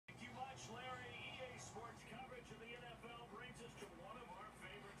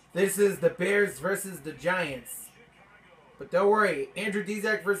This is the Bears versus the Giants. But don't worry, Andrew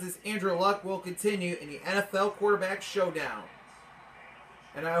Dizak versus Andrew Luck will continue in the NFL quarterback showdown.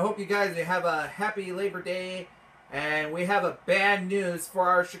 And I hope you guys have a happy Labor Day. And we have a bad news for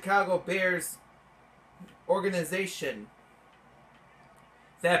our Chicago Bears organization.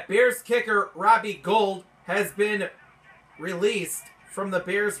 That Bears kicker Robbie Gould has been released from the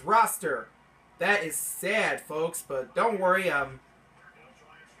Bears roster. That is sad, folks, but don't worry.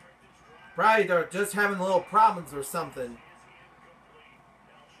 Probably they're just having little problems or something.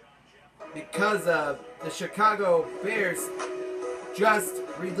 Because of the Chicago Bears just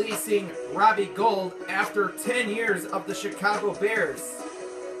releasing Robbie Gould after 10 years of the Chicago Bears.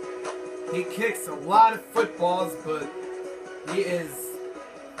 He kicks a lot of footballs, but he is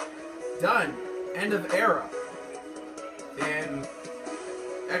done. End of era. And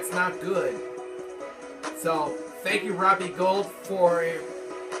that's not good. So, thank you, Robbie Gould, for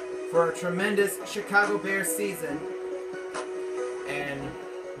a tremendous Chicago Bears season. And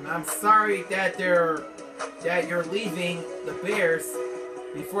I'm sorry that you're leaving the Bears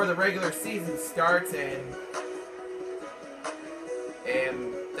before the regular season starts, and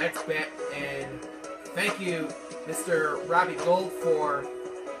that's bad. And thank you, Mr. Robbie Gould, for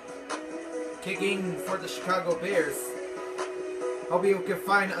kicking for the Chicago Bears. Hope you can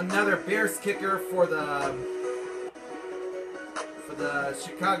find another Bears kicker for the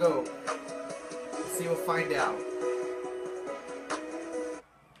Chicago. Let's see, we'll find out.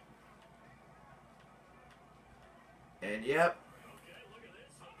 And yep.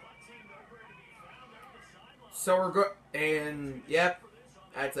 So we're go and yep,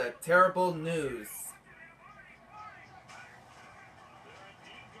 that's a terrible news.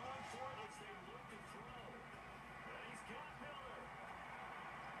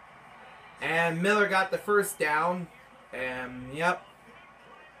 And Miller got the first down. And yep.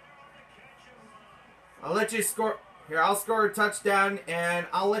 I'll let you score. Here, I'll score a touchdown and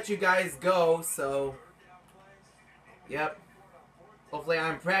I'll let you guys go. So, yep. Hopefully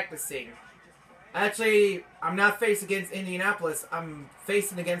I'm practicing. Actually, I'm not facing against Indianapolis. I'm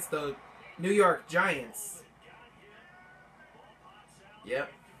facing against the New York Giants.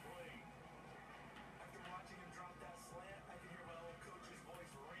 Yep.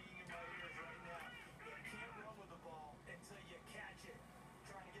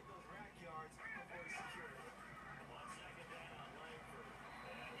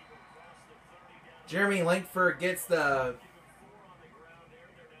 Jeremy Langford gets the...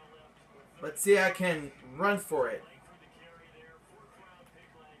 Let's see, I can run for it.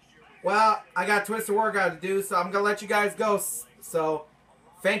 Well, I got Twisted Workout to do, so I'm going to let you guys go. So,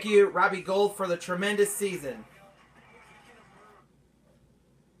 thank you, Robbie Gould, for the tremendous season.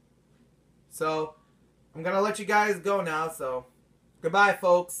 So, I'm going to let you guys go now, so goodbye,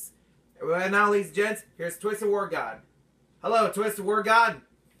 folks. And now, ladies and gents, here's Twisted War God. Hello, Twisted War God.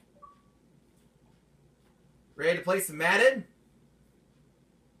 Ready to play some Madden?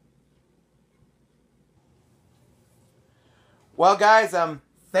 Well, guys,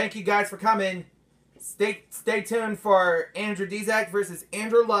 thank you guys for coming. Stay tuned for Andrew Dizak versus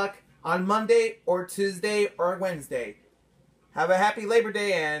Andrew Luck on Monday or Tuesday or Wednesday. Have a happy Labor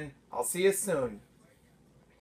Day, and I'll see you soon.